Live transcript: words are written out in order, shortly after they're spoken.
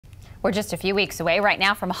We're just a few weeks away right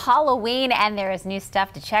now from Halloween, and there is new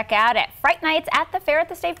stuff to check out at Fright Nights at the fair at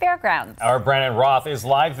the State Fairgrounds. Our Brandon Roth is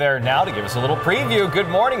live there now to give us a little preview. Good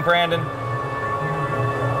morning, Brandon.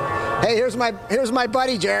 Hey, here's my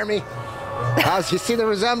buddy Jeremy. You see the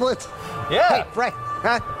resemblance? Yeah. Hey, Fright,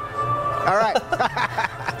 huh? All right.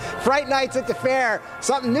 Fright Nights at the fair.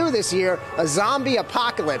 Something new this year, a zombie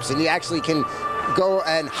apocalypse, and you actually can go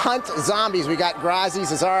and hunt zombies. We got Grazi,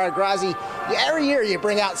 Cesara, Grazi. Every year you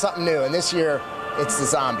bring out something new, and this year it's the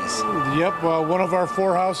zombies. Yep, one of our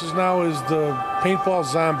 4 houses now is the paintball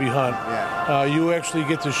zombie hunt. Yeah. You actually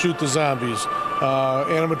get to shoot the zombies,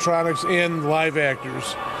 animatronics and live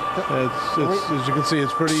actors. As you can see,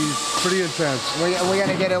 it's pretty intense. We're going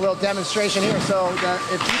to get a little demonstration here, so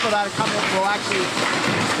if people that are coming will actually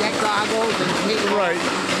get goggles and paintball.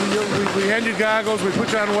 Right. We hand you goggles, we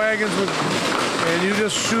put you on wagons, and you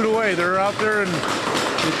just shoot away. They're out there, and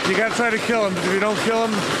you got to try to kill them. Because if you don't kill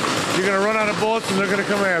them, you're going to run out of bullets, and they're going to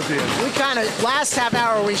come after you. We kind of, last half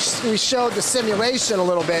hour, we showed the simulation a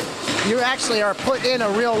little bit. You actually are put in a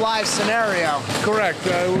real live scenario. Correct.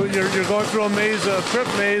 You're going through a maze, a trip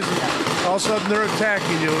maze, and all of a sudden they're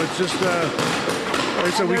attacking you. It's just, like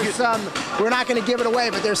I said, we're not going to give it away,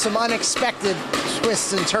 but there's some unexpected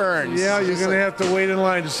twists and turns. Yeah, you're going to have to wait in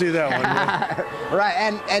line to see that one. Yeah. Right,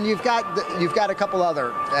 and you've got a couple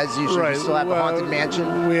other, as usual. Right. You still have the Haunted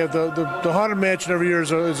Mansion. We have the Haunted Mansion every year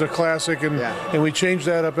is a classic, and we change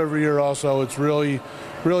that up every year also. It's really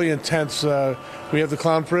intense. We have the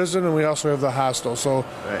Clown Prison, and we also have the Hostel. So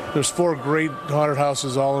there's 4 great haunted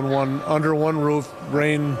houses all in one, under one roof.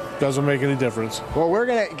 Rain doesn't make any difference. Well, we're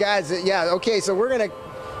gonna, guys. Yeah, okay. So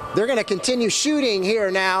they're gonna continue shooting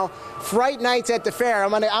here now. Fright Nights at the fair.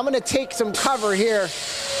 I'm gonna take some cover here,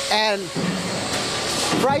 and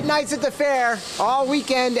Fright Nights at the fair all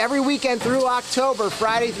weekend, every weekend through October,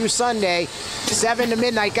 Friday through Sunday, 7 to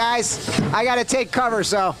midnight. Guys, I gotta take cover,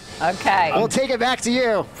 so. Okay. We'll take it back to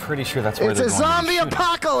you. Pretty sure that's where it's they're a going zombie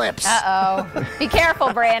apocalypse. Uh-oh. Be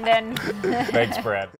careful, Brandon. Thanks, Brad.